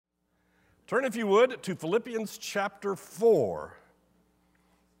Turn, if you would, to Philippians chapter 4.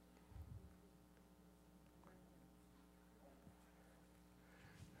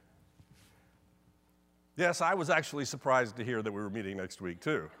 Yes, I was actually surprised to hear that we were meeting next week,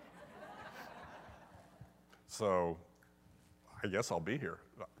 too. So, I guess I'll be here.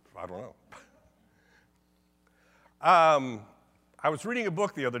 I don't know. I was reading a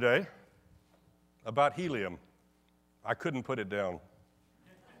book the other day about helium. I couldn't put it down.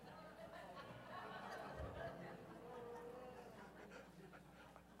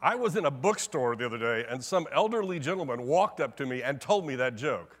 I was in a bookstore the other day, and some elderly gentleman walked up to me and told me that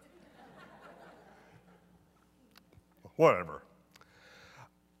joke. Whatever.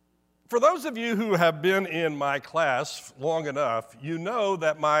 For those of you who have been in my class long enough, you know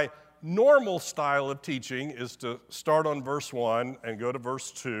that my normal style of teaching is to start on verse 1 and go to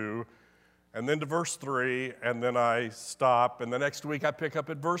verse 2, and then to verse 3, and then I stop, and the next week I pick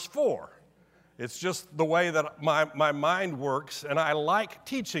up at verse 4. It's just the way that my mind works, and I like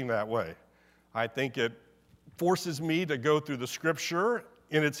teaching that way. I think it forces me to go through the Scripture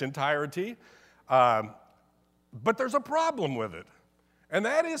in its entirety, but there's a problem with it. And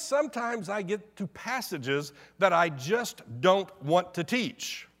that is sometimes I get to passages that I just don't want to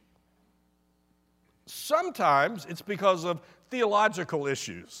teach. Sometimes it's because of theological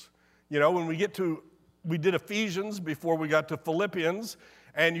issues. You know, when we did Ephesians before we got to Philippians,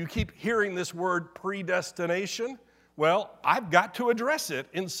 and you keep hearing this word predestination, well, I've got to address it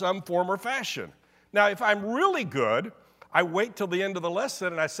in some form or fashion. Now, if I'm really good, I wait till the end of the lesson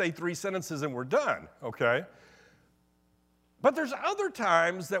and I say 3 sentences and we're done, okay? But there's other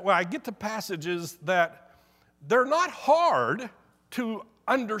times that when I get to passages that they're not hard to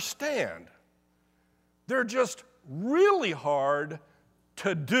understand. They're just really hard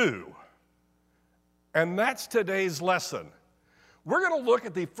to do. And that's today's lesson. We're going to look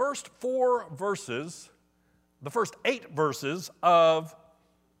at the first 8 verses of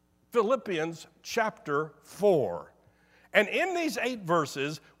Philippians chapter 4. And in these 8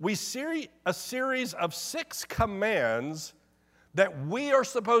 verses, we see a series of 6 commands that we are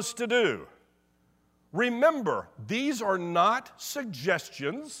supposed to do. Remember, these are not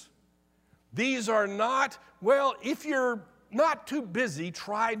suggestions. These are not, well, if you're not too busy,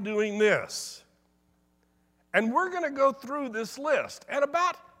 try doing this. And we're going to go through this list. And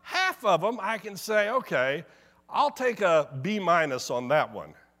about half of them, I can say, okay, I'll take a B- on that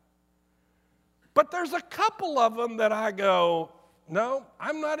one. But there's a couple of them that I go, no,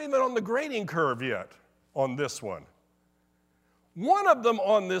 I'm not even on the grading curve yet on this one. One of them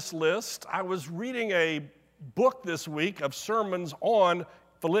on this list, I was reading a book this week of sermons on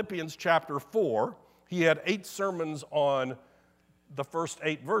Philippians chapter 4. He had 8 sermons on the first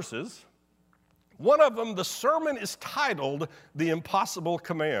 8 verses. One of them, the sermon is titled, The Impossible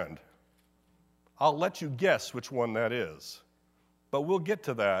Command. I'll let you guess which one that is, but we'll get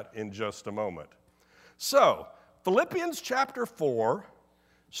to that in just a moment. So, Philippians chapter 4,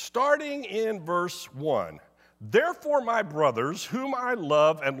 starting in verse 1. Therefore, my brothers, whom I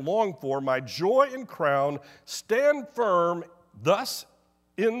love and long for, my joy and crown, stand firm thus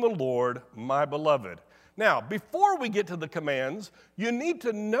in the Lord, my beloved. Now, before we get to the commands, you need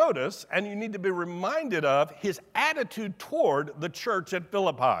to notice and you need to be reminded of his attitude toward the church at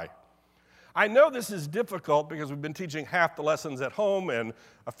Philippi. I know this is difficult because we've been teaching half the lessons at home and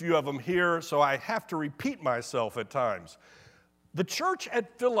a few of them here, so I have to repeat myself at times. The church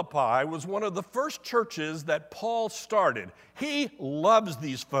at Philippi was one of the first churches that Paul started. He loves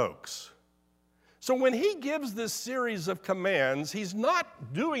these folks. So when he gives this series of commands, he's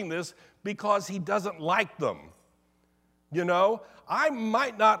not doing this because he doesn't like them. You know, I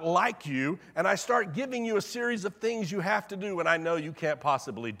might not like you, and I start giving you a series of things you have to do, and I know you can't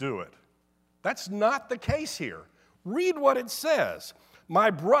possibly do it. That's not the case here. Read what it says. My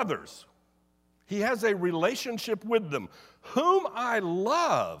brothers, he has a relationship with them, whom I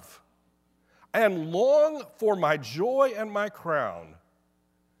love and long for my joy and my crown.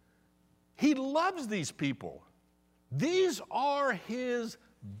 He loves these people. These are his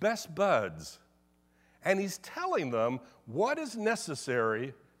best buds. And he's telling them what is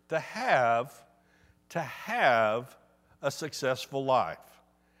necessary to have a successful life.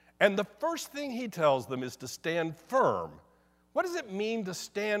 And the first thing he tells them is to stand firm. What does it mean to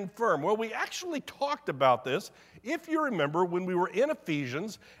stand firm? Well, we actually talked about this, if you remember, when we were in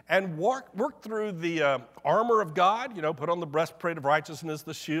Ephesians and worked through the armor of God, you know, put on the breastplate of righteousness,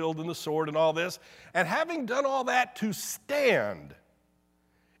 the shield and the sword and all this, and having done all that, to stand.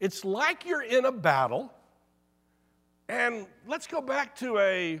 It's like you're in a battle, and let's go back to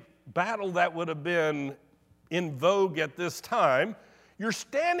a battle that would have been in vogue at this time. You're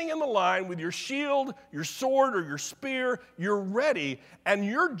standing in the line with your shield, your sword, or your spear. You're ready, and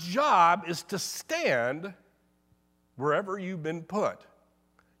your job is to stand wherever you've been put.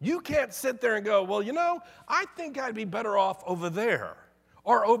 You can't sit there and go, well, I think I'd be better off over there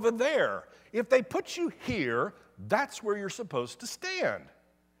or over there. If they put you here, that's where you're supposed to stand.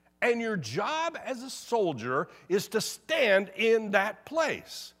 And your job as a soldier is to stand in that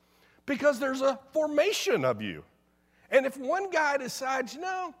place because there's a formation of you. And if one guy decides,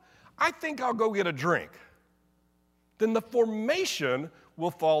 I think I'll go get a drink, then the formation will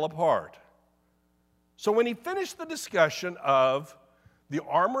fall apart. So when he finished the discussion of the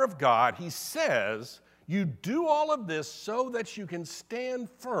armor of God, he says, you do all of this so that you can stand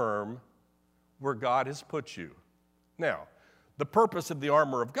firm where God has put you. Now, the purpose of the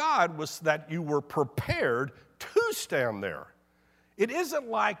armor of God was that you were prepared to stand there. It isn't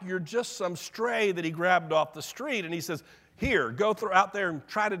like you're just some stray that he grabbed off the street and he says, here, go out there and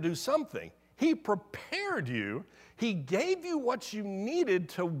try to do something. He prepared you. He gave you what you needed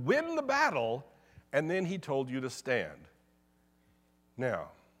to win the battle, and then he told you to stand. Now,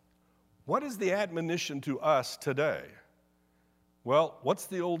 what is the admonition to us today? Well, what's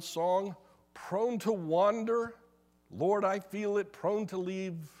the old song? Prone to wander, Lord, I feel it, prone to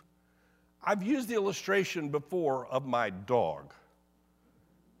leave. I've used the illustration before of my dog.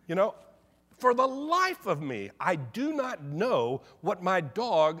 For the life of me, I do not know what my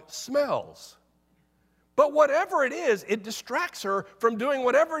dog smells. But whatever it is, it distracts her from doing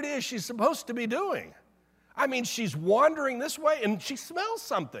whatever it is she's supposed to be doing. I mean, she's wandering this way and she smells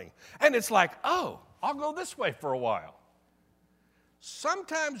something. And it's like, oh, I'll go this way for a while.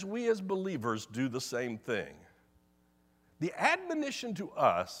 Sometimes we as believers do the same thing. The admonition to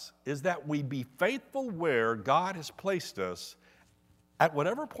us is that we be faithful where God has placed us at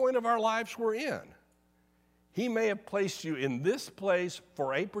whatever point of our lives we're in. He may have placed you in this place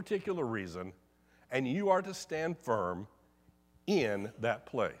for a particular reason, and you are to stand firm in that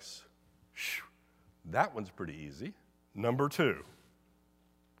place. Whew, that one's pretty easy. Number 2.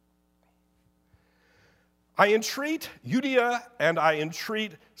 I entreat Euodia and I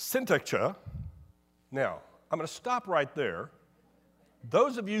entreat Syntyche. Now, I'm going to stop right there.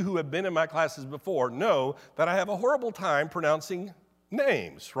 Those of you who have been in my classes before know that I have a horrible time pronouncing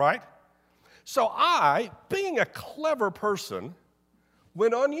names, right? So I, being a clever person,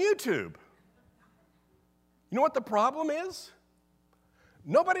 went on YouTube. You know what the problem is?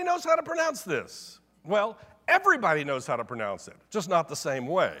 Nobody knows how to pronounce this. Well, everybody knows how to pronounce it, just not the same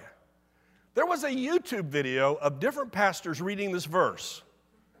way. There was a YouTube video of different pastors reading this verse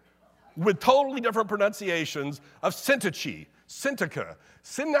with totally different pronunciations of Syntyche,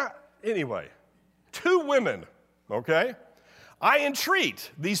 Syntyche, anyway, 2 women, okay? I entreat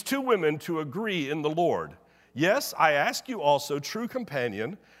these 2 women to agree in the Lord. Yes, I ask you also, true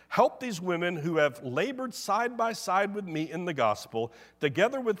companion, help these women who have labored side by side with me in the gospel,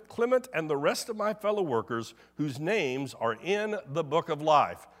 together with Clement and the rest of my fellow workers whose names are in the book of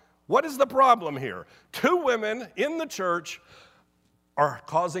life. What is the problem here? 2 women in the church are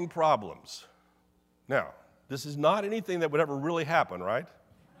causing problems. Now, this is not anything that would ever really happen, right?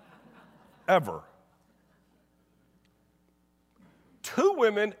 Ever. 2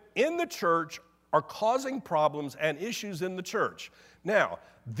 women in the church are causing problems and issues in the church. Now,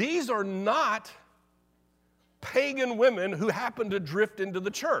 these are not pagan women who happen to drift into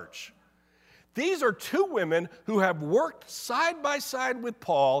the church. These are 2 women who have worked side by side with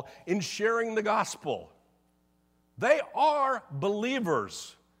Paul in sharing the gospel. They are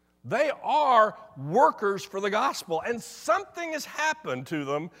believers. They are workers for the gospel, and something has happened to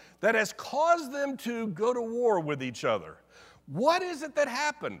them that has caused them to go to war with each other. What is it that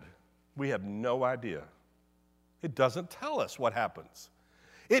happened? We have no idea. It doesn't tell us what happens.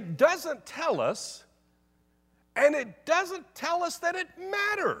 It doesn't tell us, and it doesn't tell us that it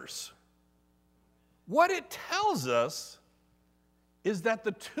matters. What it tells us is that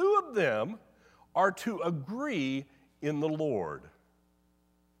the 2 of them are to agree in the Lord.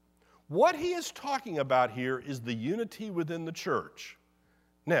 What he is talking about here is the unity within the church.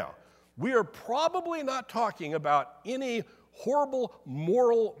 Now, we are probably not talking about any horrible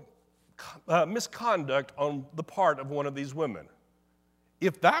moral misconduct on the part of one of these women.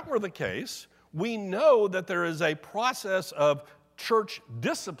 If that were the case, we know that there is a process of church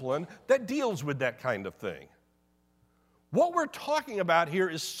discipline that deals with that kind of thing. What we're talking about here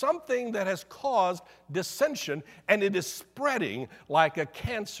is something that has caused dissension, and it is spreading like a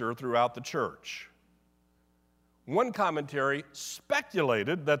cancer throughout the church. One commentary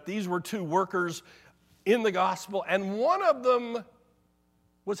speculated that these were 2 workers in the gospel, and one of them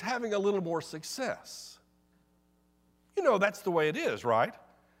was having a little more success. You know that's the way it is, right?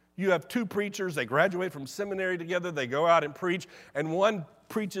 You have two preachers, they graduate from seminary together, they go out and preach, and one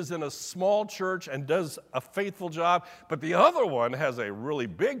preaches in a small church and does a faithful job, but the other one has a really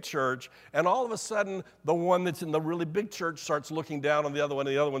big church, and all of a sudden, the one that's in the really big church starts looking down on the other one,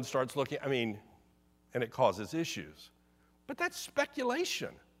 and the other one starts looking, and it causes issues. But that's speculation.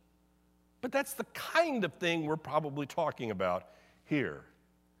 But that's the kind of thing we're probably talking about here.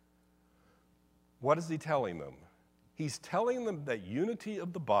 What is he telling them? He's telling them that unity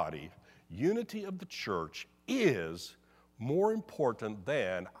of the body, unity of the church is more important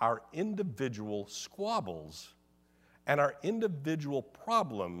than our individual squabbles and our individual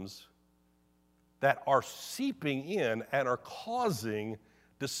problems that are seeping in and are causing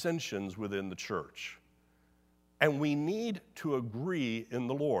dissensions within the church. And we need to agree in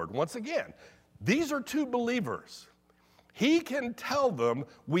the Lord. Once again, these are two believers. He can tell them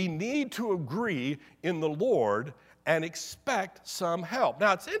we need to agree in the Lord and expect some help.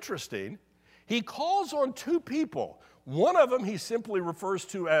 Now, it's interesting. He calls on two people. One of them he simply refers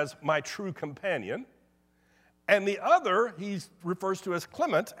to as my true companion, and the other he refers to as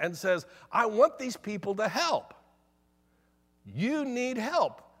Clement and says, I want these people to help. You need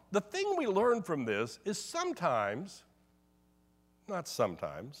help. The thing we learn from this is sometimes, not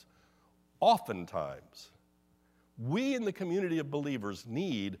sometimes, oftentimes, we in the community of believers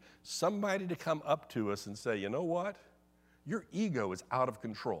need somebody to come up to us and say, you know what? Your ego is out of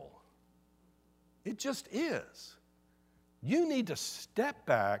control. It just is. You need to step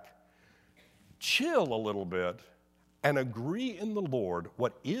back, chill a little bit, and agree in the Lord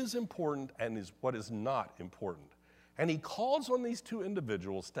what is important and what is not important. And he calls on these two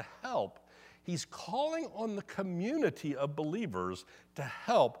individuals to help. He's calling on the community of believers to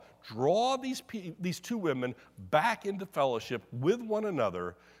help draw these two women back into fellowship with one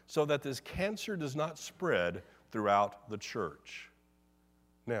another so that this cancer does not spread throughout the church.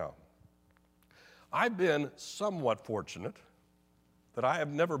 Now, I've been somewhat fortunate that I have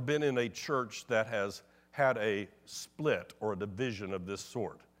never been in a church that has had a split or a division of this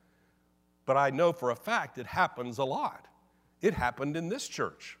sort. But I know for a fact it happens a lot. It happened in this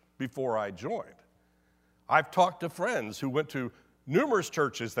church before I joined. I've talked to friends who went to numerous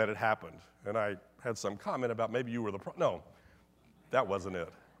churches that it happened, and I had some comment about maybe you were no, that wasn't it.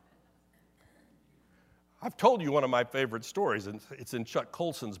 I've told you one of my favorite stories, and it's in Chuck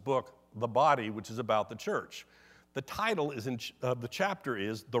Colson's book, The Body, which is about the church. The title of the chapter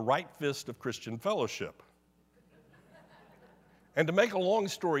is The Right Fist of Christian Fellowship. And to make a long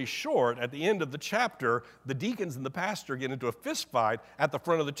story short, at the end of the chapter, the deacons and the pastor get into a fist fight at the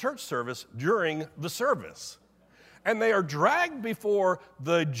front of the church service during the service. And they are dragged before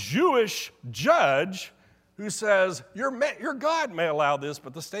the Jewish judge who says, your God may allow this,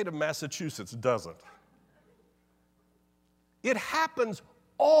 but the state of Massachusetts doesn't. It happens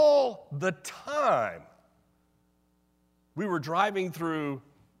all the time. We were driving through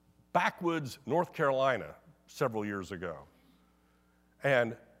backwoods, North Carolina, several years ago.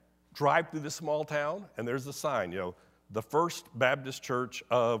 And drive through this small town, and there's a sign, the First Baptist Church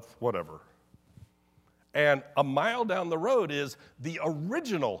of whatever. And a mile down the road is the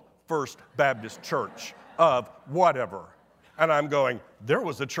original First Baptist Church of whatever. And I'm going, there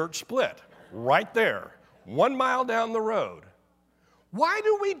was a church split right there, 1 mile down the road. Why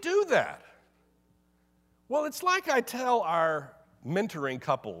do we do that? Well, it's like I tell our mentoring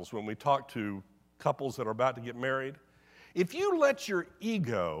couples when we talk to couples that are about to get married. If you let your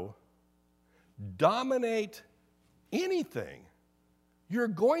ego dominate anything, you're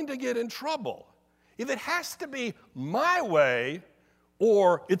going to get in trouble. If it has to be my way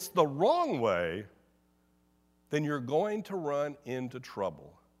or it's the wrong way, then you're going to run into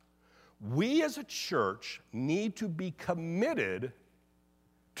trouble. We as a church need to be committed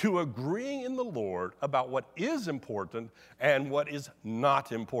to agreeing in the Lord about what is important and what is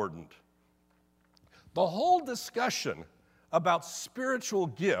not important. The whole discussion about spiritual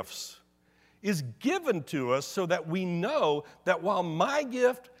gifts is given to us so that we know that while my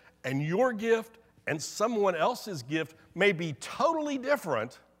gift and your gift and someone else's gift may be totally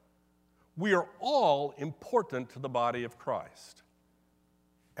different, we are all important to the body of Christ.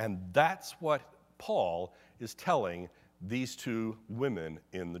 And that's what Paul is telling these two women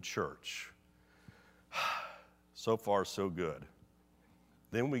in the church. So far, so good.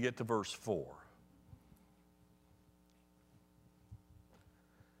 Then we get to verse 4.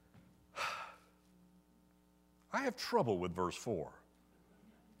 I have trouble with verse 4.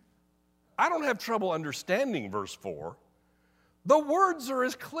 I don't have trouble understanding verse 4. The words are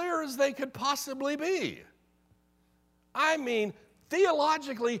as clear as they could possibly be. I mean,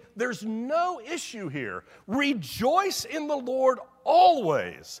 Theologically, there's no issue here. Rejoice in the Lord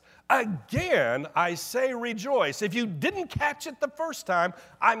always. Again, I say rejoice. If you didn't catch it the first time,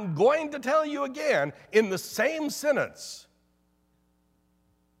 I'm going to tell you again in the same sentence.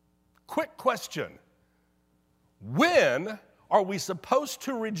 Quick question. When are we supposed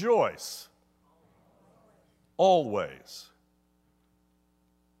to rejoice? Always.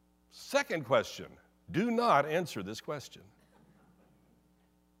 Second question. Do not answer this question.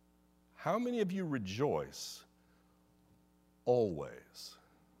 How many of you rejoice always?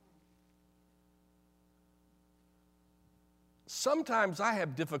 Sometimes I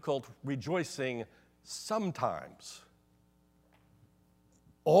have difficulty rejoicing sometimes.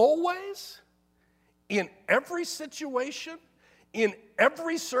 Always? In every situation? In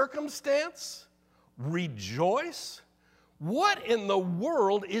every circumstance? Rejoice? What in the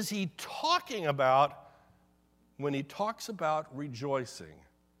world is he talking about when he talks about rejoicing?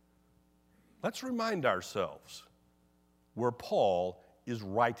 Let's remind ourselves where Paul is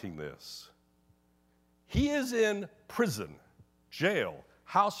writing this. He is in prison, jail,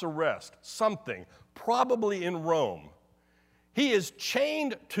 house arrest, something, probably in Rome. He is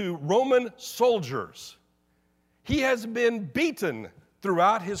chained to Roman soldiers. He has been beaten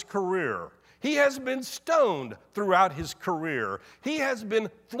throughout his career. He has been stoned throughout his career. He has been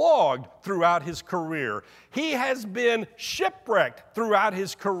flogged throughout his career. He has been shipwrecked throughout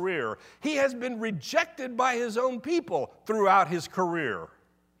his career. He has been rejected by his own people throughout his career.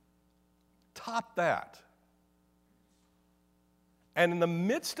 Top that. And in the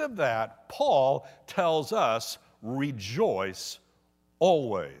midst of that, Paul tells us, rejoice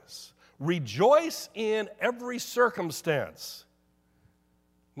always. Rejoice in every circumstance.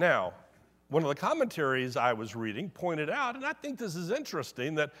 Now, one of the commentaries I was reading pointed out, and I think this is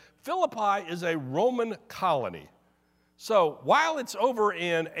interesting, that Philippi is a Roman colony. So while it's over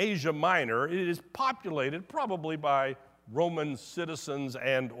in Asia Minor, it is populated probably by Roman citizens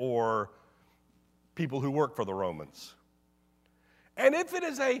and or people who work for the Romans. And if it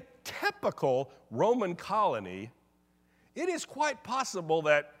is a typical Roman colony, it is quite possible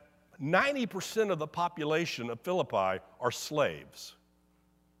that 90% of the population of Philippi are slaves.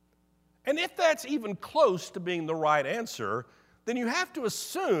 And if that's even close to being the right answer, then you have to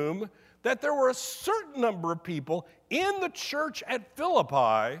assume that there were a certain number of people in the church at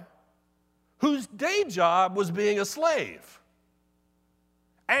Philippi whose day job was being a slave.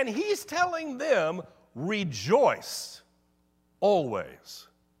 And he's telling them, rejoice always.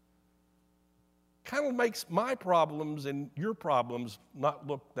 Kind of makes my problems and your problems not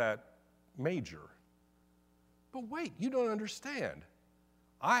look that major. But wait, you don't understand.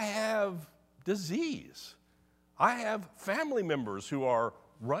 I have disease. I have family members who are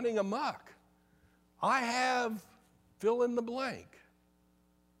running amok. I have fill in the blank.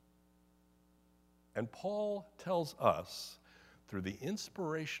 And Paul tells us, through the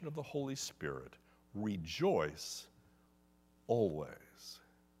inspiration of the Holy Spirit, rejoice always.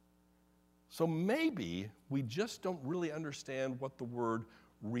 So maybe we just don't really understand what the word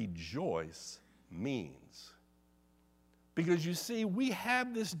rejoice means. Because you see, we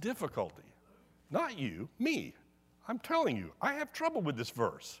have this difficulty. Not you, me. I'm telling you, I have trouble with this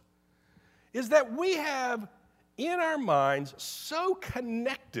verse. Is that we have in our minds so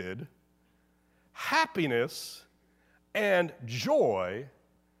connected happiness and joy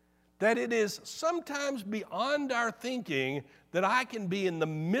that it is sometimes beyond our thinking that I can be in the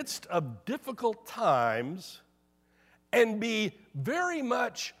midst of difficult times and be very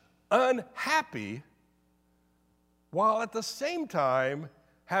much unhappy while at the same time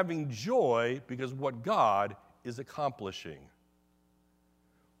having joy because what God is accomplishing.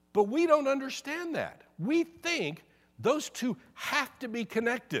 But we don't understand that. We think those two have to be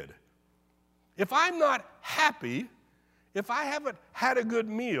connected. If I'm not happy, if I haven't had a good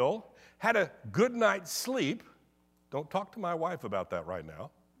meal, had a good night's sleep, don't talk to my wife about that right now.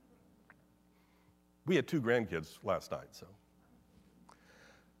 We had 2 grandkids last night, so.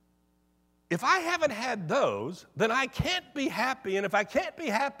 If I haven't had those, then I can't be happy. And if I can't be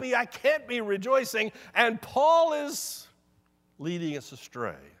happy, I can't be rejoicing. And Paul is leading us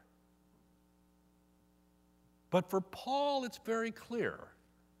astray. But for Paul, it's very clear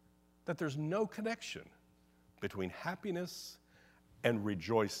that there's no connection between happiness and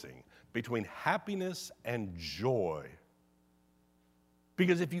rejoicing, between happiness and joy.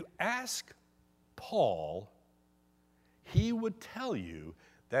 Because if you ask Paul, he would tell you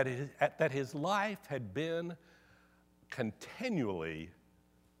that his life had been continually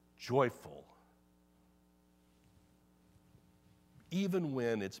joyful, even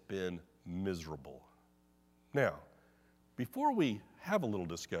when it's been miserable. Now, before we have a little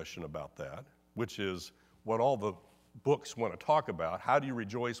discussion about that, which is what all the books want to talk about, how do you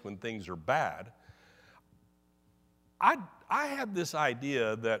rejoice when things are bad? I have this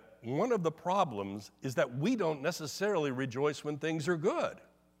idea that one of the problems is that we don't necessarily rejoice when things are good.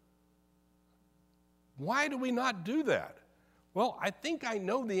 Why do we not do that? Well, I think I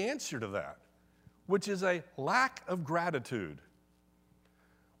know the answer to that, which is a lack of gratitude.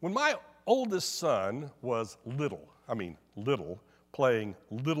 When my oldest son was little, playing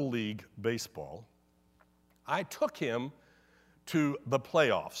Little League baseball, I took him to the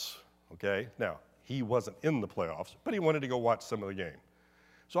playoffs, okay? Now, he wasn't in the playoffs, but he wanted to go watch some of the game.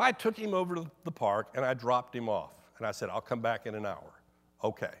 So I took him over to the park, and I dropped him off. And I said, I'll come back in an hour.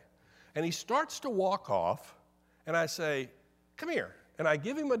 Okay. And he starts to walk off, and I say, come here. And I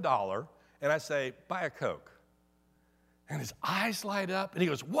give him $1, and I say, buy a Coke. And his eyes light up, and he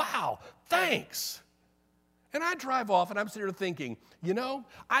goes, wow, thanks. And I drive off, and I'm sitting there thinking, you know,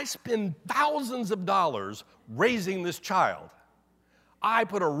 I spend thousands of dollars raising this child. I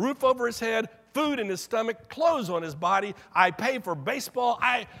put a roof over his head, food in his stomach, clothes on his body. I pay for baseball.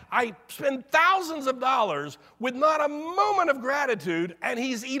 I spend thousands of dollars with not a moment of gratitude, and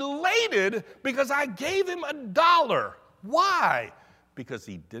he's elated because I gave him $1. Why? Because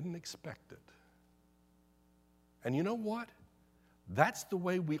he didn't expect it. And you know what? That's the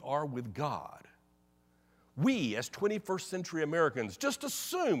way we are with God. We, as 21st century Americans, just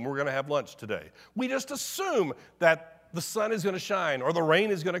assume we're going to have lunch today. We just assume that the sun is going to shine or the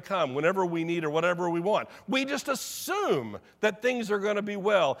rain is going to come whenever we need or whatever we want. We just assume that things are going to be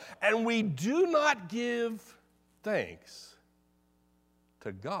well. And we do not give thanks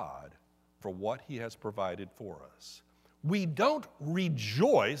to God for what He has provided for us. We don't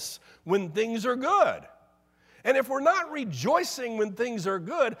rejoice when things are good. And if we're not rejoicing when things are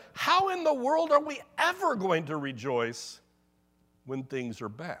good, how in the world are we ever going to rejoice when things are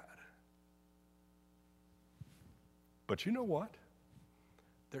bad? But you know what?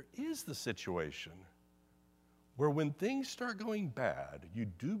 There is the situation where when things start going bad, you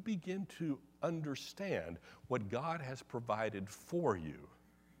do begin to understand what God has provided for you.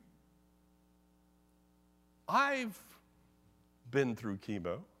 I've been through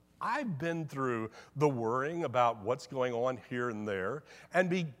chemo. I've been through the worrying about what's going on here and there.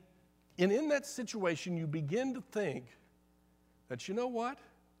 And in that situation, you begin to think that, you know what?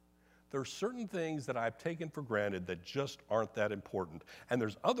 There are certain things that I've taken for granted that just aren't that important. And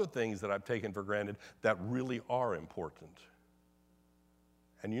there's other things that I've taken for granted that really are important.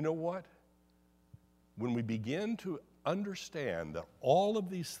 And you know what? When we begin to understand that all of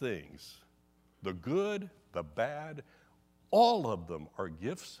these things, the good, the bad, all of them are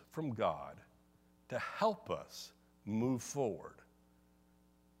gifts from God to help us move forward,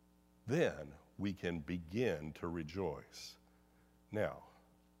 then we can begin to rejoice. Now,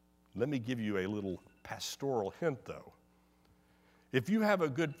 let me give you a little pastoral hint, though. If you have a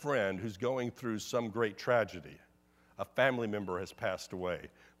good friend who's going through some great tragedy, a family member has passed away,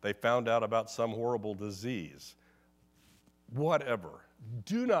 they found out about some horrible disease, whatever,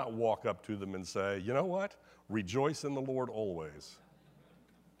 do not walk up to them and say, you know what? Rejoice in the Lord always.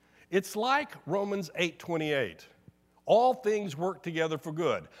 It's like Romans 8:28. All things work together for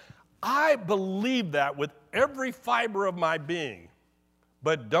good. I believe that with every fiber of my being.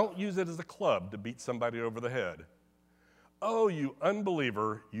 But don't use it as a club to beat somebody over the head. Oh, you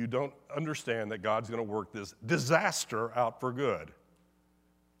unbeliever, you don't understand that God's going to work this disaster out for good.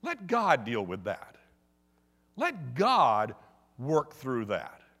 Let God deal with that. Let God work through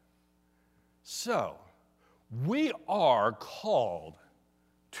that. So, we are called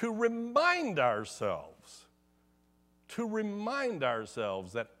to remind ourselves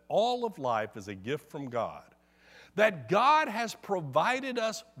that all of life is a gift from God. That God has provided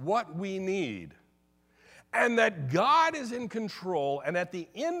us what we need, and that God is in control, and at the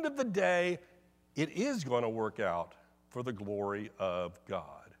end of the day, it is going to work out for the glory of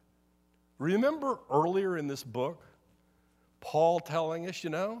God. Remember earlier in this book, Paul telling us, you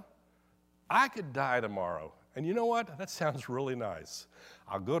know, I could die tomorrow, and you know what? That sounds really nice.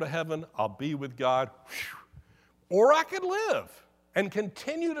 I'll go to heaven, I'll be with God, or I could live and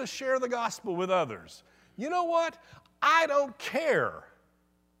continue to share the gospel with others. You know what? I don't care.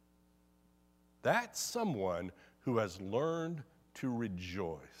 That's someone who has learned to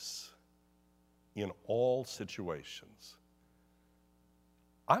rejoice in all situations.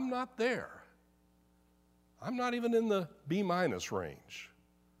 I'm not there. I'm not even in the B- range.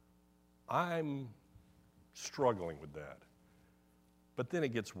 I'm struggling with that. But then it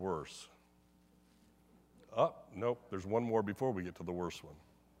gets worse. Oh, nope, there's one more before we get to the worst one.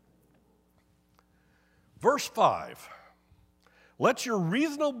 Verse 5, Let your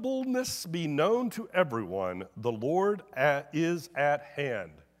reasonableness be known to everyone. The Lord is at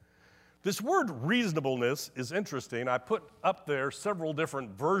hand. This word reasonableness is interesting. I put up there several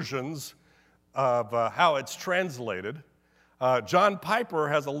different versions of how it's translated. John Piper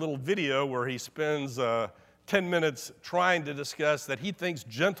has a little video where he spends 10 minutes trying to discuss that he thinks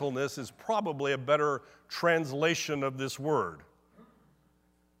gentleness is probably a better translation of this word.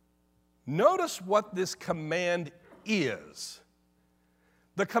 Notice what this command is.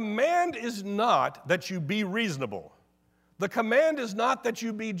 The command is not that you be reasonable. The command is not that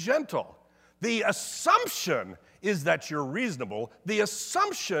you be gentle. The assumption is that you're reasonable. The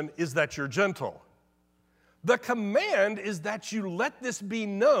assumption is that you're gentle. The command is that you let this be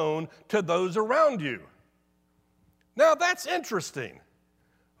known to those around you. Now that's interesting,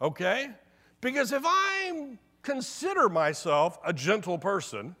 okay? Because if I consider myself a gentle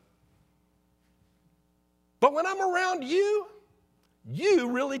person, but when I'm around you, you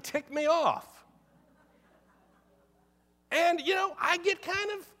really tick me off. And, I get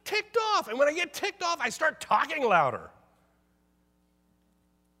kind of ticked off. And when I get ticked off, I start talking louder.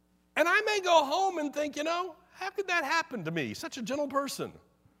 And I may go home and think, how could that happen to me? Such a gentle person.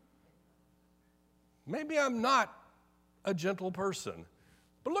 Maybe I'm not a gentle person.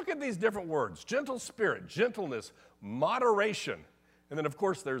 But look at these different words: gentle spirit, gentleness, moderation. And then, of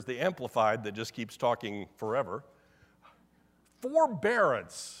course, there's the Amplified that just keeps talking forever.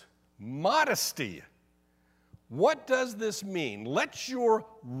 Forbearance, modesty. What does this mean? Let your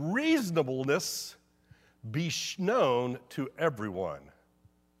reasonableness be known to everyone.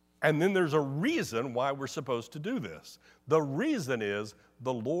 And then there's a reason why we're supposed to do this. The reason is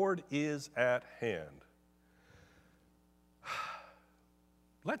the Lord is at hand.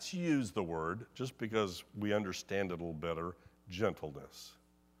 Let's use the word, just because we understand it a little better, gentleness.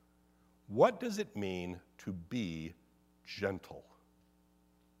 What does it mean to be gentle?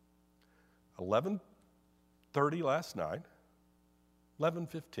 11:30 last night,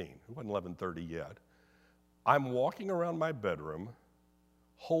 11:15, it wasn't 11:30 yet. I'm walking around my bedroom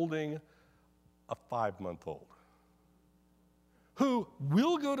holding a 5-month-old who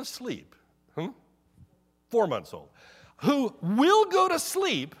will go to sleep, 4 months old, who will go to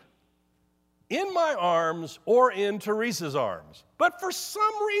sleep in my arms or in Teresa's arms. But for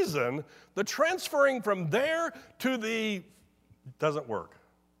some reason, the transferring from there to the doesn't work.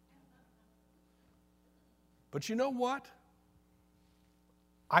 But you know what?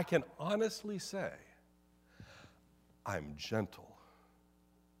 I can honestly say I'm gentle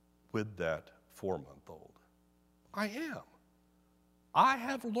with that 4-month-old. I am. I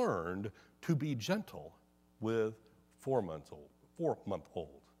have learned to be gentle with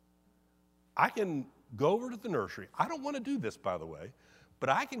 4-month-old. I can go over to the nursery. I don't want to do this, by the way, but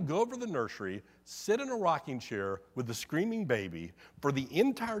I can go over to the nursery, sit in a rocking chair with the screaming baby for the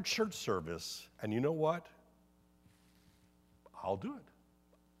entire church service, and you know what? I'll do it.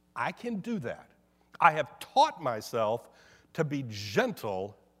 I can do that. I have taught myself to be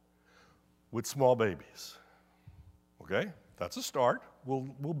gentle with small babies. Okay? That's a start.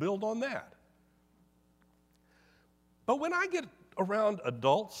 We'll build on that. But when I get around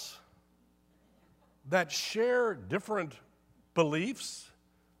adults that share different beliefs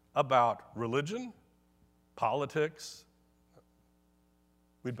about religion, politics,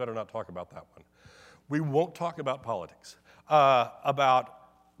 we'd better not talk about that one. We won't talk about politics, about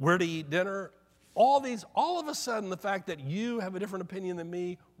where to eat dinner. All of a sudden, the fact that you have a different opinion than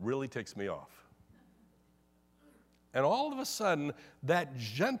me really ticks me off. And all of a sudden, that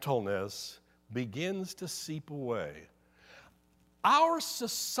gentleness begins to seep away. Our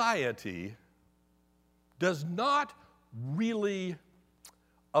society does not really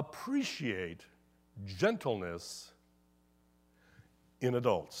appreciate gentleness in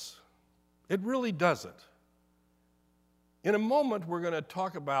adults. It really doesn't. In a moment, we're going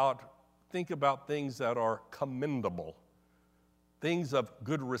to think about things that are commendable, things of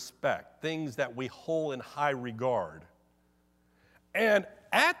good respect, things that we hold in high regard. And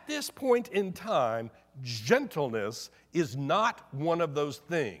at this point in time, gentleness is not one of those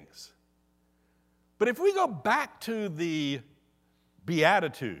things. But if we go back to the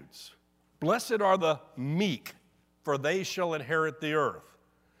Beatitudes, blessed are the meek, for they shall inherit the earth.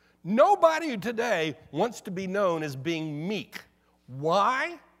 Nobody today wants to be known as being meek.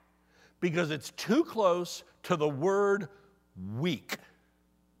 Why? Because it's too close to the word weak.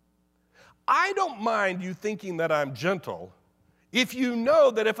 I don't mind you thinking that I'm gentle if you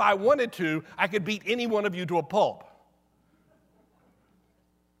know that if I wanted to, I could beat any one of you to a pulp.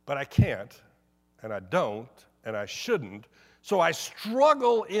 But I can't, and I don't, and I shouldn't, So I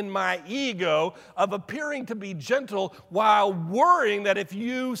struggle in my ego of appearing to be gentle while worrying that if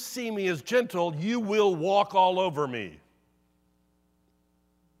you see me as gentle, you will walk all over me.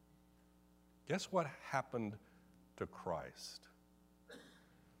 Guess what happened to Christ?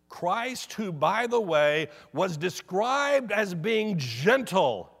 Christ, who, by the way, was described as being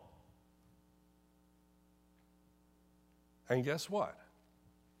gentle. And guess what?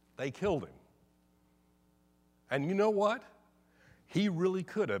 They killed him. And you know what? He really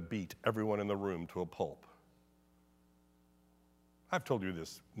could have beat everyone in the room to a pulp. I've told you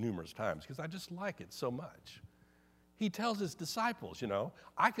this numerous times because I just like it so much. He tells his disciples,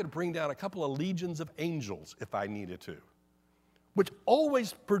 I could bring down a couple of legions of angels if I needed to, which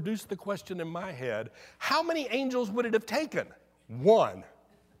always produced the question in my head, how many angels would it have taken? One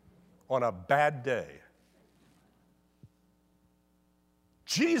on a bad day.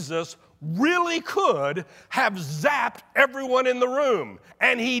 Jesus really could have zapped everyone in the room,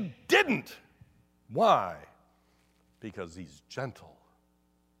 and he didn't. Why? Because he's gentle.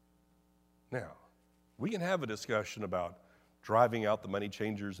 Now, we can have a discussion about driving out the money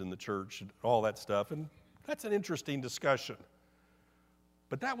changers in the church and all that stuff, and that's an interesting discussion.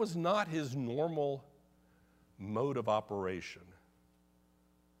 But that was not his normal mode of operation.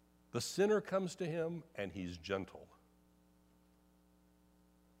 The sinner comes to him, and he's gentle.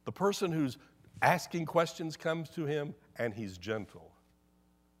 The person who's asking questions comes to him, and he's gentle.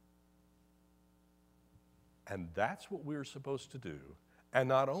 And that's what we're supposed to do. And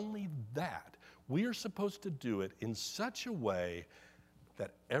not only that, we are supposed to do it in such a way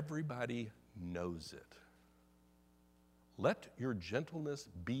that everybody knows it. Let your gentleness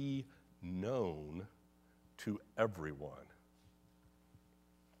be known to everyone.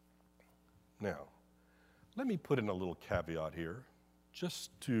 Now, let me put in a little caveat here, just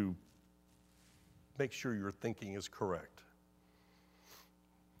to make sure your thinking is correct.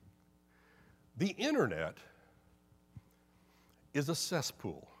 The internet is a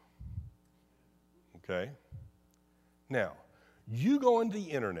cesspool, okay? Now, you go into the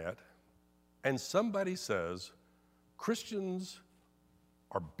internet and somebody says, Christians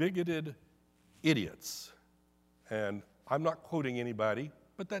are bigoted idiots. And I'm not quoting anybody,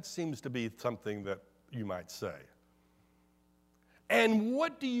 but that seems to be something that you might say. And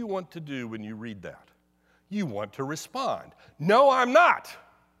what do you want to do when you read that? You want to respond. No, I'm not.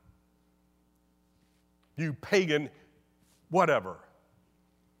 You pagan, whatever.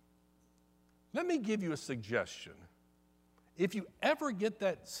 Let me give you a suggestion. If you ever get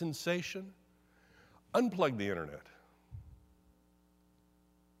that sensation, unplug the internet.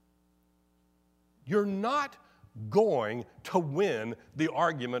 You're not going to win the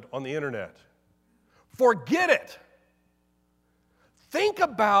argument on the internet. Forget it. Think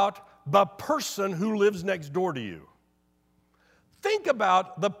about the person who lives next door to you. Think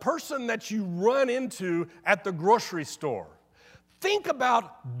about the person that you run into at the grocery store. Think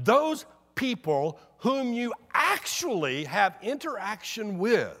about those people whom you actually have interaction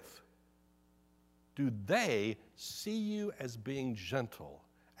with. Do they see you as being gentle,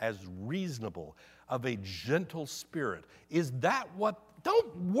 as reasonable, of a gentle spirit? Is that what?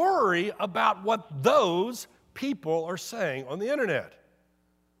 Don't worry about what those people are saying on the internet.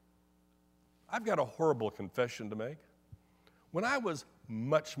 I've got a horrible confession to make. When I was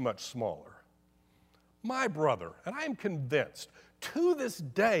much, much smaller, my brother, and I am convinced, to this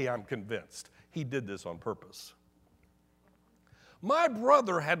day I'm convinced, he did this on purpose. My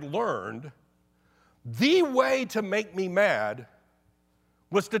brother had learned the way to make me mad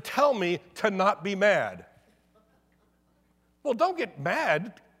was to tell me to not be mad. Well, don't get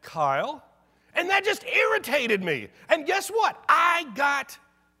mad, Kyle. And that just irritated me. And guess what? I got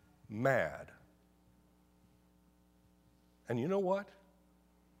mad. And you know what?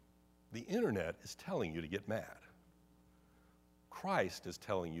 The internet is telling you to get mad. Christ is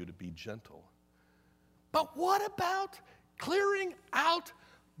telling you to be gentle. But what about clearing out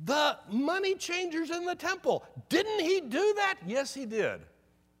the money changers in the temple? Didn't he do that? Yes, he did.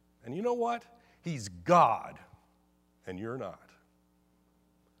 And you know what? He's God, and you're not.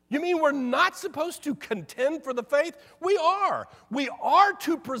 You mean we're not supposed to contend for the faith? We are. We are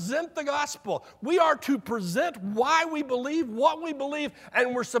to present the gospel. We are to present why we believe, what we believe,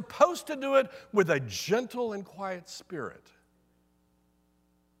 and we're supposed to do it with a gentle and quiet spirit.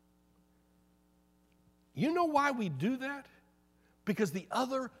 You know why we do that? Because the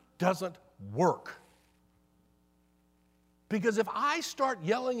other doesn't work. Because if I start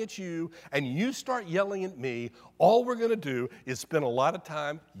yelling at you and you start yelling at me, all we're going to do is spend a lot of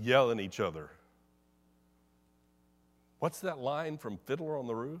time yelling at each other. What's that line from Fiddler on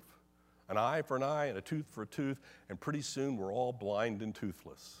the Roof? an eye for an eye and a tooth for a tooth, and pretty soon we're all blind and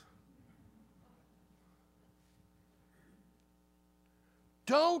toothless.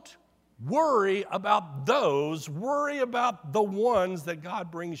 Don't worry about those. Worry about the ones that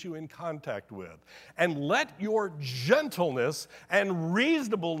God brings you in contact with. And let your gentleness and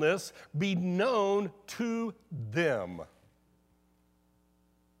reasonableness be known to them.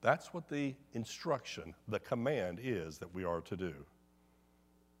 That's what the instruction, the command is that we are to do.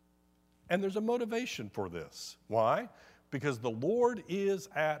 And there's a motivation for this. Why? Because the Lord is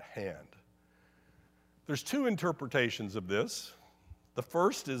at hand. There's two interpretations of this. The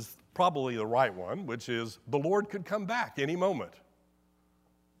first is probably the right one, which is the Lord could come back any moment.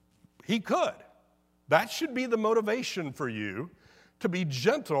 He could. That should be the motivation for you to be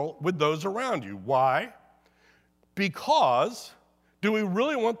gentle with those around you. Why? Because do we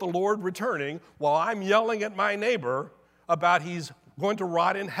really want the Lord returning while I'm yelling at my neighbor about he's going to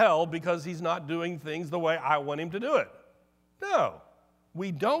rot in hell because he's not doing things the way I want him to do it? No,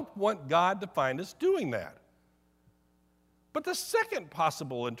 we don't want God to find us doing that. But the second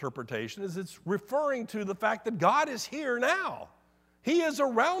possible interpretation is it's referring to the fact that God is here now. He is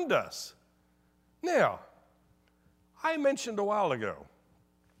around us. Now, I mentioned a while ago,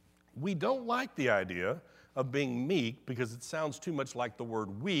 we don't like the idea of being meek because it sounds too much like the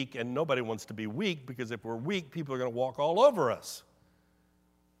word weak, and nobody wants to be weak because if we're weak, people are going to walk all over us.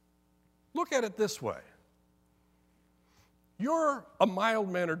 Look at it this way. You're a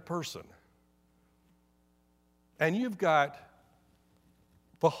mild-mannered person, and you've got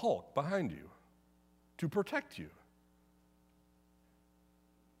the Hulk behind you to protect you.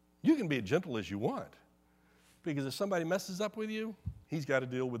 You can be as gentle as you want, because if somebody messes up with you, he's got to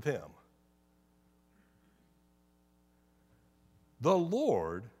deal with him. The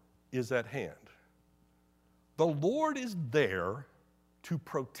Lord is at hand. The Lord is there to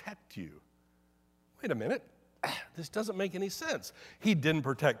protect you. Wait a minute. This doesn't make any sense. He didn't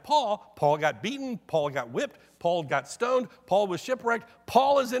protect Paul. Paul got beaten. Paul got whipped. Paul got stoned. Paul was shipwrecked.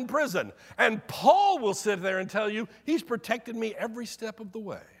 Paul is in prison. And Paul will sit there and tell you, he's protected me every step of the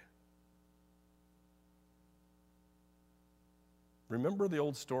way. Remember the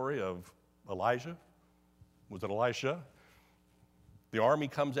old story of Elijah? Was it Elisha? The army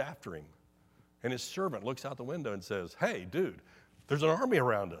comes after him, and his servant looks out the window and says, hey, dude, there's an army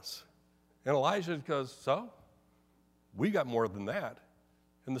around us. And Elijah goes, so? We got more than that.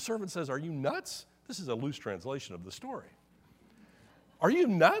 And the servant says, are you nuts? This is a loose translation of the story. Are you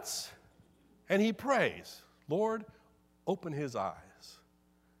nuts? And he prays, Lord, open his eyes.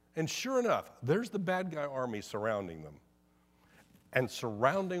 And sure enough, there's the bad guy army surrounding them. And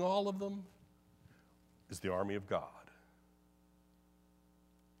surrounding all of them is the army of God.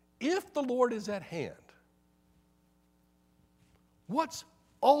 If the Lord is at hand, what's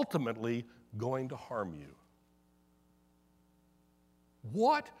ultimately going to harm you?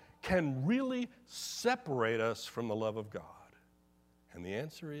 What can really separate us from the love of God? And the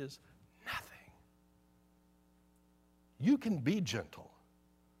answer is nothing. You can be gentle.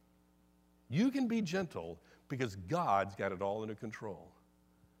 You can be gentle because God's got it all under control.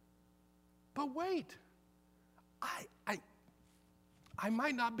 But wait, I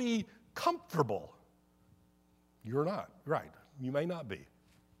might not be comfortable. You're not, right? You may not be.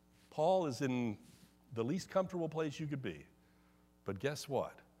 Paul is in the least comfortable place you could be. But guess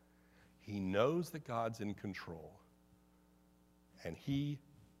what? He knows that God's in control. And he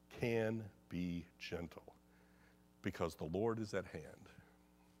can be gentle because the Lord is at hand.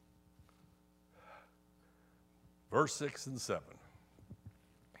 Verse 6 and 7.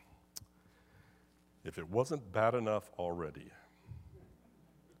 If it wasn't bad enough already.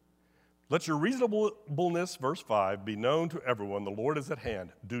 Let your reasonableness, verse 5, be known to everyone. The Lord is at hand.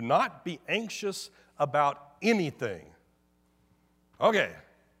 Do not be anxious about anything. Okay,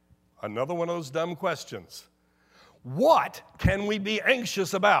 another one of those dumb questions. What can we be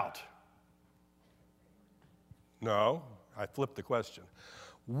anxious about? No, I flipped the question.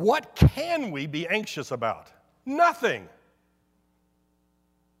 What can we be anxious about? Nothing.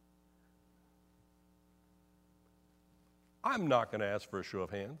 I'm not going to ask for a show of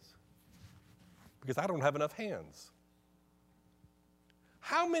hands because I don't have enough hands.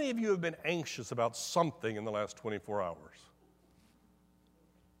 How many of you have been anxious about something in the last 24 hours?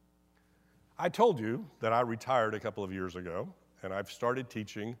 I told you that I retired a couple of years ago, and I've started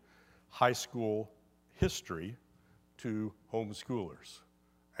teaching high school history to homeschoolers.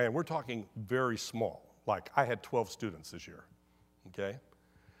 And we're talking very small, like I had 12 students this year, okay?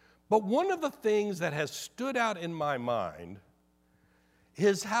 But one of the things that has stood out in my mind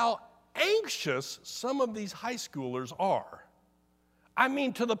is how anxious some of these high schoolers are. I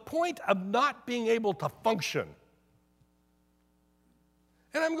mean to the point of not being able to function.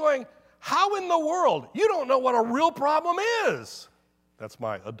 And I'm going, how in the world? You don't know what a real problem is. That's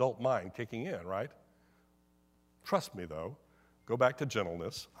my adult mind kicking in, right? Trust me, though. Go back to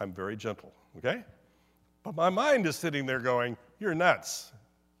gentleness. I'm very gentle, okay? But my mind is sitting there going, you're nuts.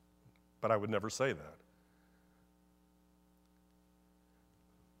 But I would never say that.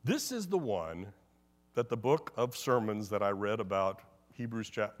 This is the one that the book of sermons that I read about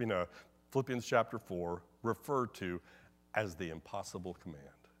Philippians chapter 4 referred to as the impossible command.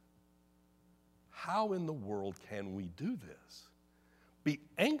 How in the world can we do this? Be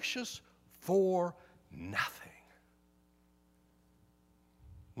anxious for nothing.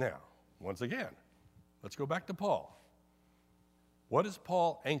 Now, once again, let's go back to Paul. What is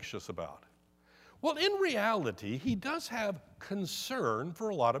Paul anxious about? Well, in reality, he does have concern for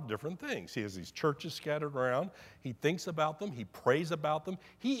a lot of different things. He has these churches scattered around. He thinks about them. He prays about them.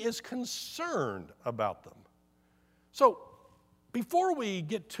 He is concerned about them. So, before we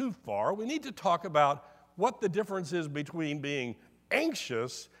get too far, we need to talk about what the difference is between being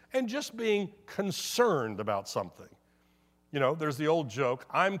anxious and just being concerned about something. You know, there's the old joke,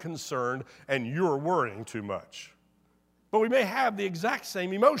 I'm concerned and you're worrying too much. But we may have the exact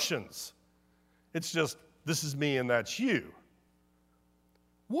same emotions. It's just, this is me and that's you.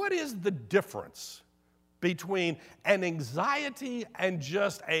 What is the difference between an anxiety and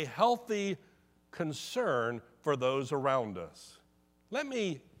just a healthy concern for those around us? Let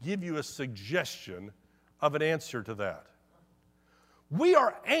me give you a suggestion of an answer to that. We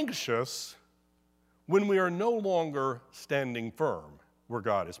are anxious when we are no longer standing firm where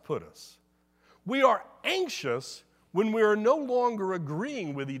God has put us. We are anxious when we are no longer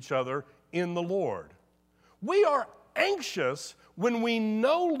agreeing with each other in the Lord. We are anxious when we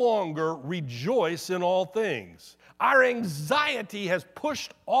no longer rejoice in all things. Our anxiety has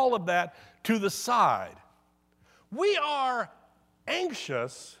pushed all of that to the side. We are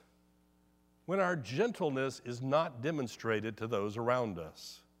anxious when our gentleness is not demonstrated to those around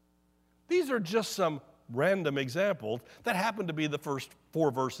us. These are just some random examples that happen to be the first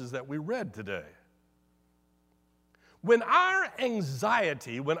 4 verses that we read today. When our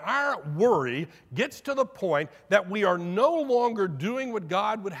anxiety, when our worry gets to the point that we are no longer doing what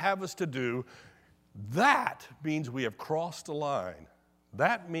God would have us to do, that means we have crossed a line.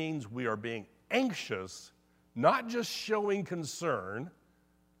 That means we are being anxious, not just showing concern.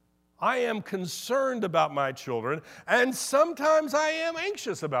 I am concerned about my children, and sometimes I am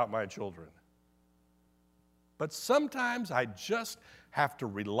anxious about my children. But sometimes I just have to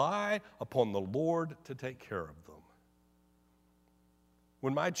rely upon the Lord to take care of them.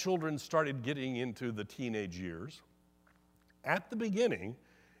 When my children started getting into the teenage years, at the beginning,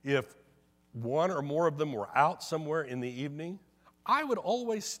 if one or more of them were out somewhere in the evening, I would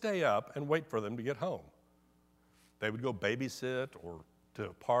always stay up and wait for them to get home. They would go babysit or to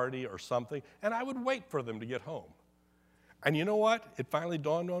a party or something, and I would wait for them to get home. And you know what? It finally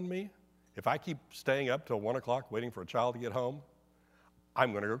dawned on me, if I keep staying up till 1 o'clock waiting for a child to get home,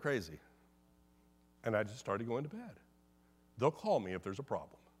 I'm going to go crazy. And I just started going to bed. They'll call me if there's a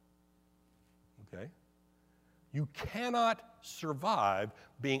problem. Okay? You cannot survive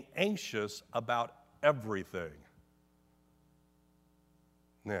being anxious about everything.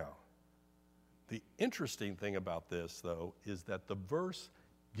 Now, the interesting thing about this, though, is that the verse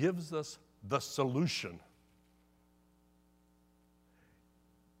gives us the solution.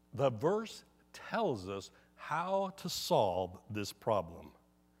 The verse tells us how to solve this problem.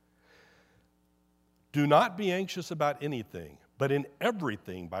 Do not be anxious about anything, but in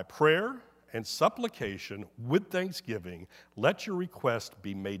everything, by prayer and supplication with thanksgiving, let your request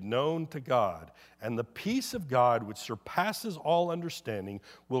be made known to God. And the peace of God, which surpasses all understanding,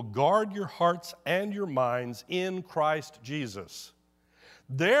 will guard your hearts and your minds in Christ Jesus.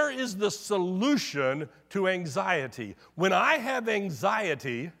 There is the solution to anxiety. When I have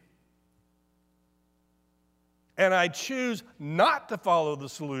anxiety, and I choose not to follow the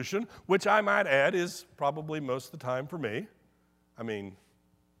solution, which I might add is probably most of the time for me. I mean,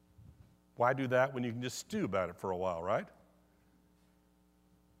 why do that when you can just stew about it for a while, right?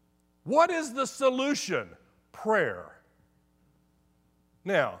 What is the solution? Prayer.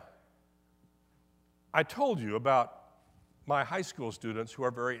 Now, I told you about my high school students who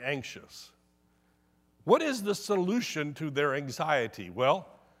are very anxious. What is the solution to their anxiety? Well,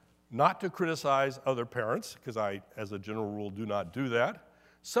 not to criticize other parents, because I, as a general rule, do not do that.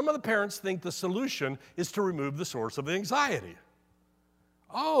 Some of the parents think the solution is to remove the source of the anxiety.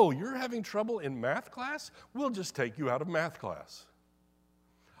 Oh, you're having trouble in math class? We'll just take you out of math class.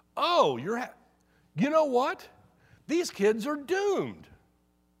 Oh, you know what? These kids are doomed.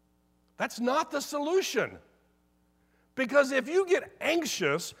 That's not the solution. Because if you get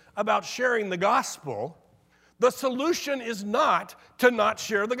anxious about sharing the gospel, the solution is not to not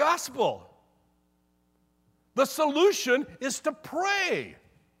share the gospel. The solution is to pray,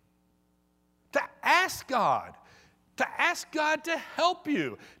 to ask God to help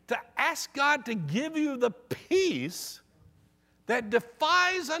you, to ask God to give you the peace that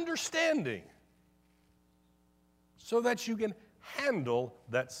defies understanding so that you can handle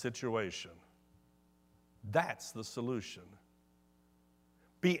that situation. That's the solution.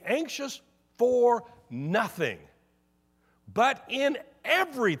 Be anxious for nothing, but in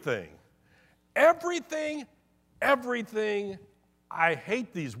everything. Everything. I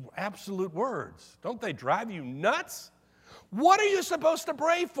hate these absolute words. Don't they drive you nuts? What are you supposed to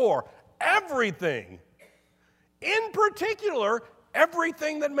pray for? Everything. In particular,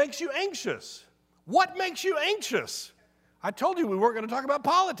 everything that makes you anxious. What makes you anxious? I told you we weren't going to talk about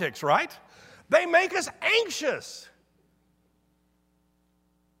politics, right? They make us anxious.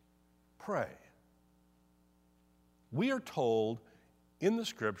 Pray. We are told in the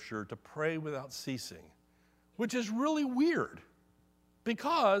scripture to pray without ceasing, which is really weird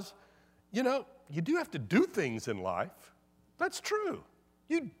because, you do have to do things in life. That's true.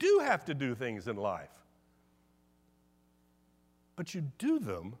 You do have to do things in life. But you do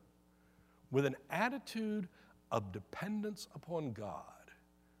them with an attitude of dependence upon God,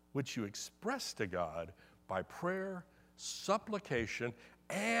 which you express to God by prayer, supplication,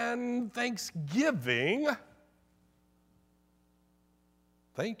 and thanksgiving.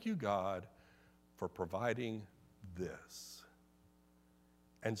 Thank you, God, for providing this.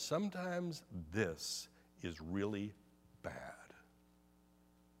 And sometimes this is really bad.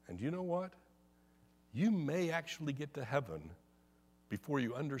 And you know what? You may actually get to heaven before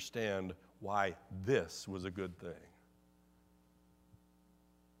you understand why this was a good thing.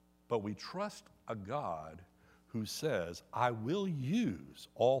 But we trust a God who says, I will use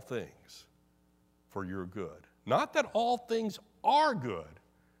all things for your good. Not that all things are good,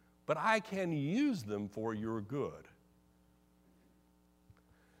 but I can use them for your good.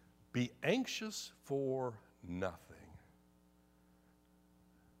 Be anxious for nothing.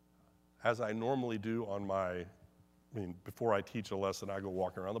 As I normally do before I teach a lesson, I go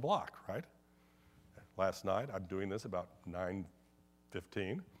walking around the block, right? Last night, I'm doing this about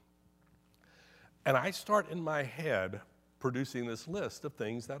 9:15. And I start in my head producing this list of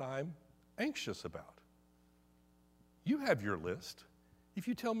things that I'm anxious about. You have your list. If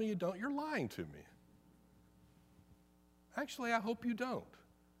you tell me you don't, you're lying to me. Actually, I hope you don't.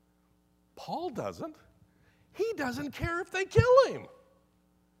 Paul doesn't. He doesn't care if they kill him.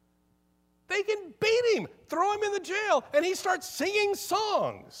 They can beat him, throw him in the jail, and he starts singing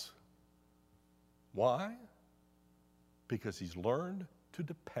songs. Why? Because he's learned to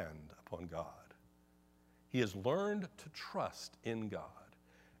depend upon God. He has learned to trust in God,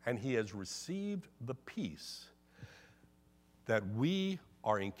 and he has received the peace that we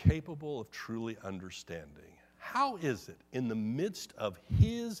are incapable of truly understanding. How is it in the midst of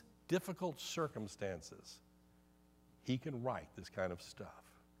his difficult circumstances he can write this kind of stuff?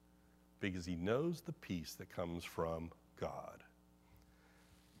 Because he knows the peace that comes from God.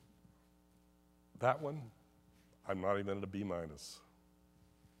 That one, I'm not even at a B-.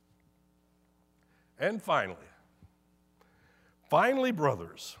 And finally,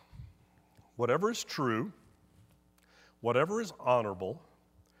 brothers, whatever is true, whatever is honorable,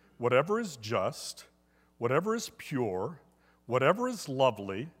 whatever is just, whatever is pure, whatever is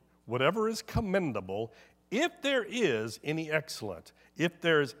lovely, whatever is commendable, if there is any excellent, if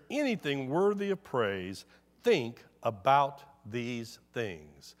there is anything worthy of praise, think about these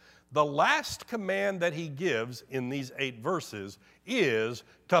things. The last command that he gives in these 8 verses is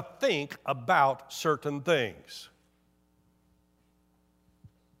to think about certain things.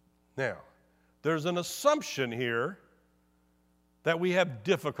 Now, there's an assumption here that we have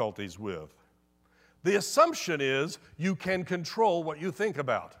difficulties with. The assumption is you can control what you think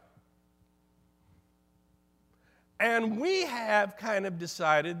about. And we have kind of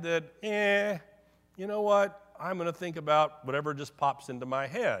decided that, you know what? I'm going to think about whatever just pops into my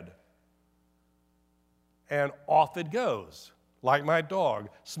head. And off it goes, like my dog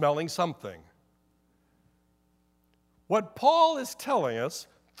smelling something. What Paul is telling us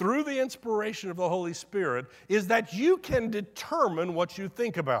through the inspiration of the Holy Spirit is that you can determine what you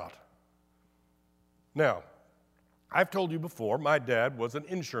think about. Now, I've told you before, my dad was an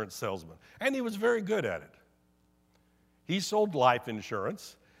insurance salesman, and he was very good at it. He sold life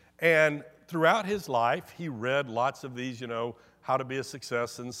insurance, and throughout his life, he read lots of these, how to be a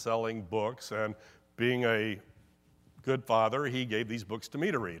success in selling books, and being a good father, he gave these books to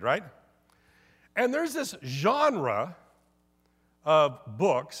me to read, right? And there's this genre of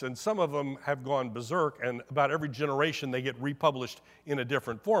books, and some of them have gone berserk, and about every generation they get republished in a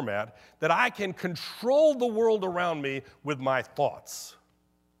different format, that I can control the world around me with my thoughts.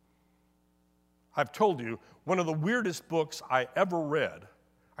 I've told you, one of the weirdest books I ever read,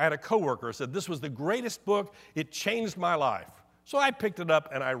 I had a coworker who said, this was the greatest book, it changed my life. So I picked it up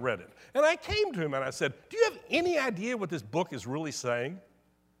and I read it. And I came to him and I said, do you have any idea what this book is really saying? And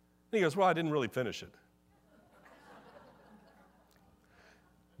he goes, well, I didn't really finish it.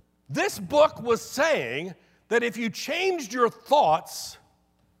 This book was saying that if you changed your thoughts,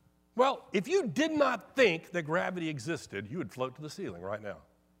 well, if you did not think that gravity existed, you would float to the ceiling right now.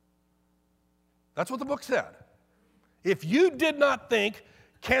 That's what the book said. If you did not think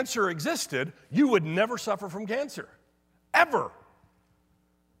cancer existed, you would never suffer from cancer, ever.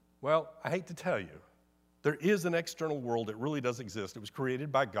 Well, I hate to tell you, there is an external world that really does exist. It was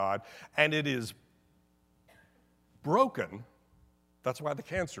created by God, and it is broken. That's why the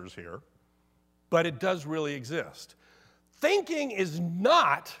cancer is here. But it does really exist. Thinking is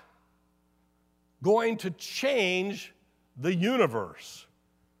not going to change the universe.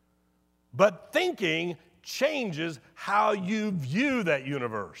 But thinking changes how you view that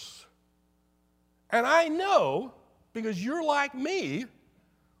universe. And I know, because you're like me,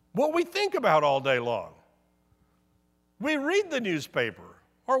 what we think about all day long. We read the newspaper.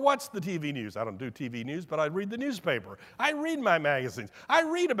 Or watch the TV news. I don't do TV news, but I read the newspaper. I read my magazines. I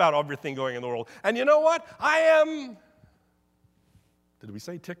read about everything going in the world. And you know what? I am, did we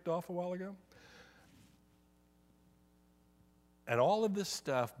say ticked off a while ago? And all of this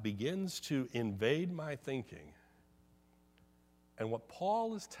stuff begins to invade my thinking. And what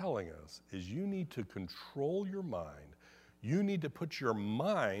Paul is telling us is you need to control your mind. You need to put your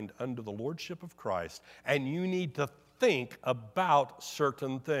mind under the lordship of Christ, and you need to think about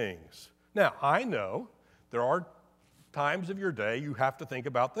certain things. Now, I know there are times of your day you have to think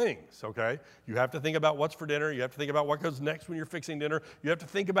about things, okay? You have to think about what's for dinner. You have to think about what goes next when you're fixing dinner. You have to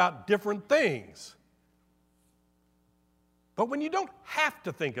think about different things. But when you don't have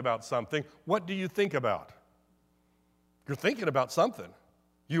to think about something, what do you think about? You're thinking about something.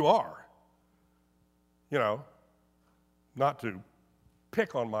 You are. You know, not to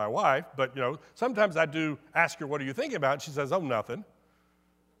pick on my wife, but, you know, sometimes I do ask her, what are you thinking about? And she says, oh, nothing.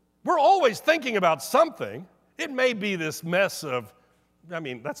 We're always thinking about something. It may be this mess of,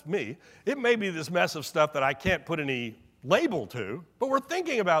 that's me. It may be this mess of stuff that I can't put any label to, but we're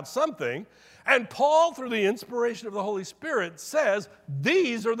thinking about something. And Paul, through the inspiration of the Holy Spirit, says,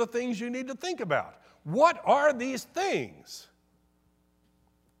 these are the things you need to think about. What are these things?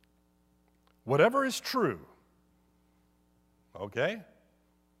 Whatever is true. Okay?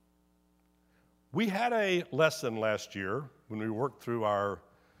 We had a lesson last year when we worked through our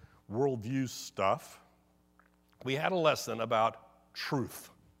worldview stuff. We had a lesson about truth.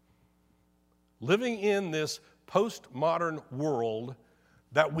 Living in this postmodern world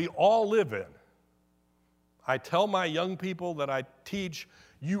that we all live in. I tell my young people that I teach,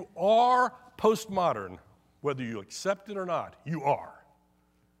 you are postmodern, whether you accept it or not, you are.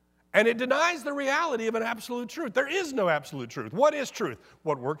 And it denies the reality of an absolute truth. There is no absolute truth. What is truth?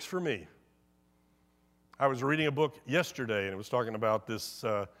 What works for me. I was reading a book yesterday, and it was talking about this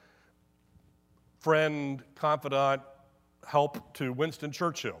friend, confidant, help to Winston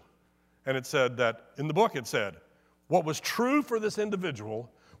Churchill. And it said that, in the book it said, what was true for this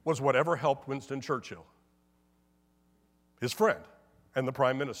individual was whatever helped Winston Churchill, his friend and the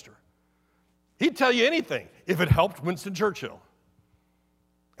prime minister. He'd tell you anything if it helped Winston Churchill.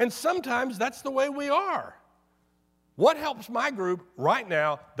 And sometimes that's the way we are. What helps my group right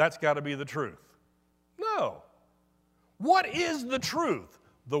now, that's got to be the truth. No. What is the truth?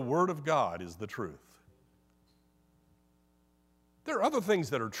 The Word of God is the truth. There are other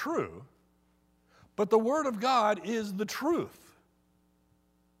things that are true, but the Word of God is the truth.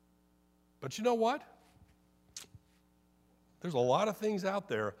 But you know what? There's a lot of things out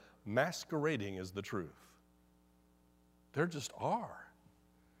there masquerading as the truth. There just are.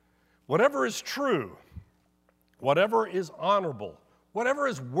 Whatever is true, whatever is honorable, whatever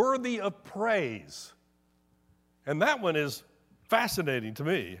is worthy of praise. And that one is fascinating to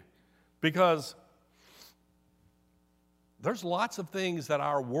me because there's lots of things that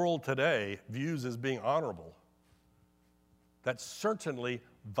our world today views as being honorable that certainly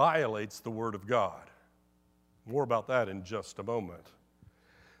violates the Word of God. More about that in just a moment.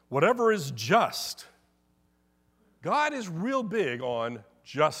 Whatever is just, God is real big on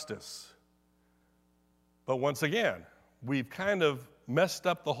justice. But once again, we've kind of messed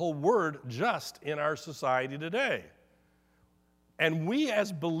up the whole word just in our society today. And we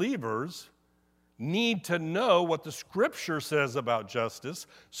as believers need to know what the Scripture says about justice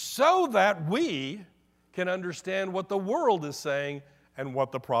so that we can understand what the world is saying and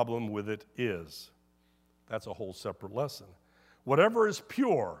what the problem with it is. That's a whole separate lesson. Whatever is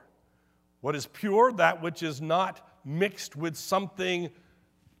pure, what is pure? That which is not mixed with something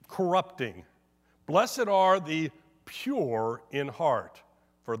corrupting. Blessed are the pure in heart,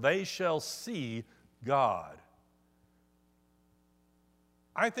 for they shall see God.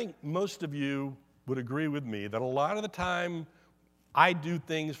 I think most of you would agree with me that a lot of the time I do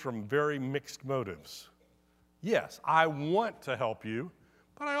things from very mixed motives. Yes, I want to help you,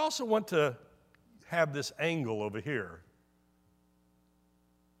 but I also want to have this angle over here.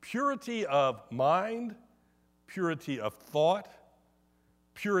 Purity of mind, purity of thought,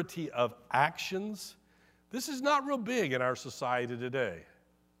 purity of actions. This is not real big in our society today.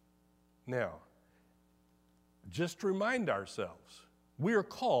 Now, just to remind ourselves, we are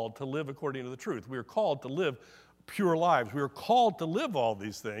called to live according to the truth. We are called to live pure lives. We are called to live all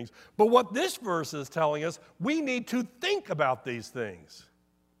these things. But what this verse is telling us, we need to think about these things.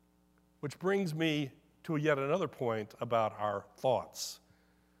 Which brings me to yet another point about our thoughts.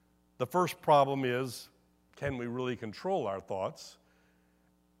 The first problem is, can we really control our thoughts?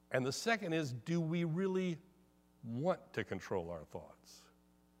 And the second is, do we really want to control our thoughts?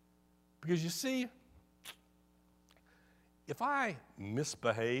 Because you see, if I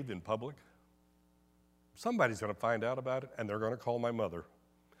misbehave in public, somebody's going to find out about it and they're going to call my mother.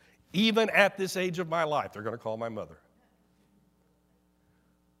 Even at this age of my life, they're going to call my mother.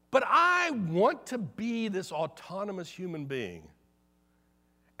 But I want to be this autonomous human being.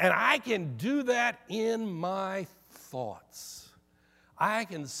 And I can do that in my thoughts. I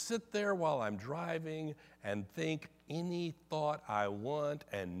can sit there while I'm driving and think any thought I want,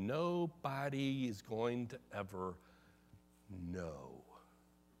 and nobody is going to ever know.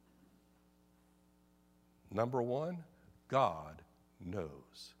 Number one, God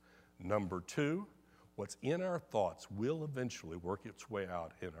knows. Number two, what's in our thoughts will eventually work its way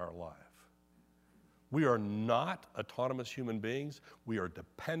out in our life. We are not autonomous human beings. We are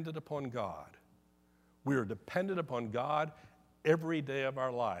dependent upon God. We are dependent upon God every day of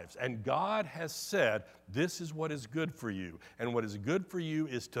our lives. And God has said, this is what is good for you. And what is good for you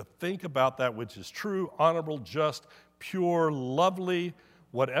is to think about that which is true, honorable, just, pure, lovely,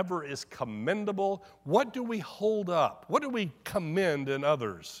 whatever is commendable. What do we hold up? What do we commend in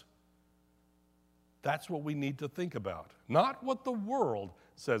others? That's what we need to think about. Not what the world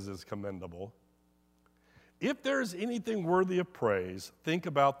says is commendable. If there's anything worthy of praise, think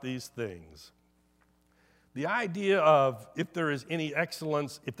about these things. The idea of if there is any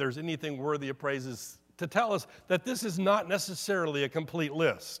excellence, if there's anything worthy of praise, is to tell us that this is not necessarily a complete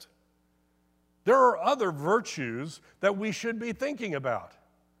list. There are other virtues that we should be thinking about.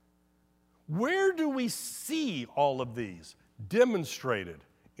 Where do we see all of these demonstrated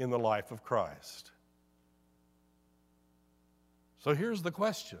in the life of Christ? So here's the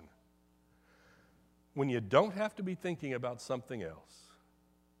question. When you don't have to be thinking about something else,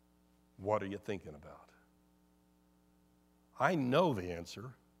 what are you thinking about? I know the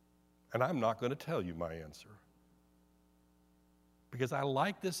answer, and I'm not going to tell you my answer. Because I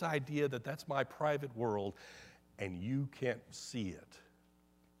like this idea that that's my private world, and you can't see it.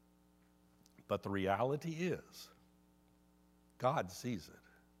 But the reality is, God sees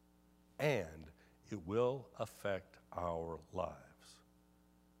it, and it will affect our lives.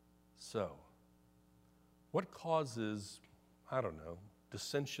 So, what causes,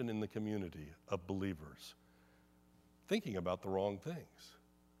 dissension in the community of believers? Thinking about the wrong things.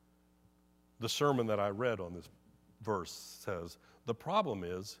 The sermon that I read on this verse says, the problem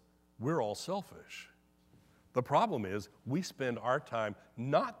is we're all selfish. The problem is we spend our time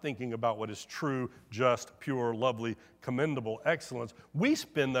not thinking about what is true, just, pure, lovely, commendable, excellence. We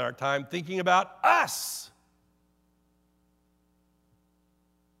spend our time thinking about us.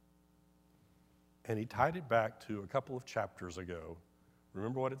 And he tied it back to a couple of chapters ago.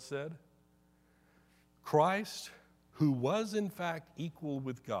 Remember what it said? Christ, who was in fact equal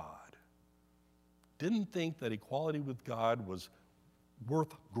with God, didn't think that equality with God was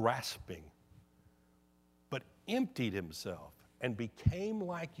worth grasping, but emptied himself and became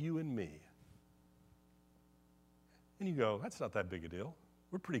like you and me. And you go, that's not that big a deal.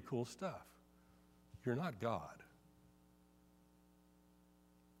 We're pretty cool stuff. You're not God.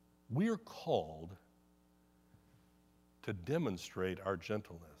 We are called to demonstrate our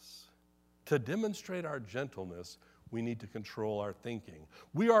gentleness. To demonstrate our gentleness, we need to control our thinking.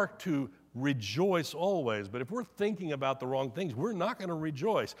 We are to rejoice always, but if we're thinking about the wrong things, we're not going to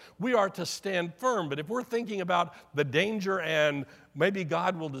rejoice. We are to stand firm, but if we're thinking about the danger and maybe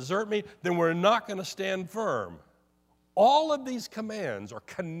God will desert me, then we're not going to stand firm. All of these commands are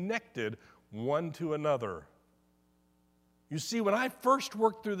connected one to another. You see, when I first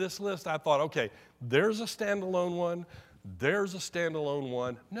worked through this list, I thought, okay, there's a standalone one, there's a standalone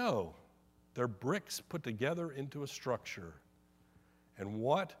one. No, they're bricks put together into a structure. And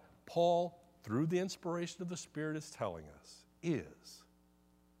what Paul, through the inspiration of the Spirit, is telling us is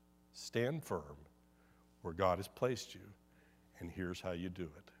stand firm where God has placed you, and here's how you do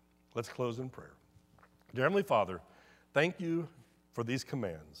it. Let's close in prayer. Dear Heavenly Father, thank you for these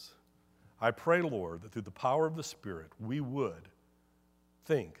commands. I pray, Lord, that through the power of the Spirit, we would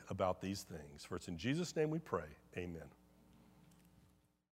think about these things. For it's in Jesus' name we pray. Amen.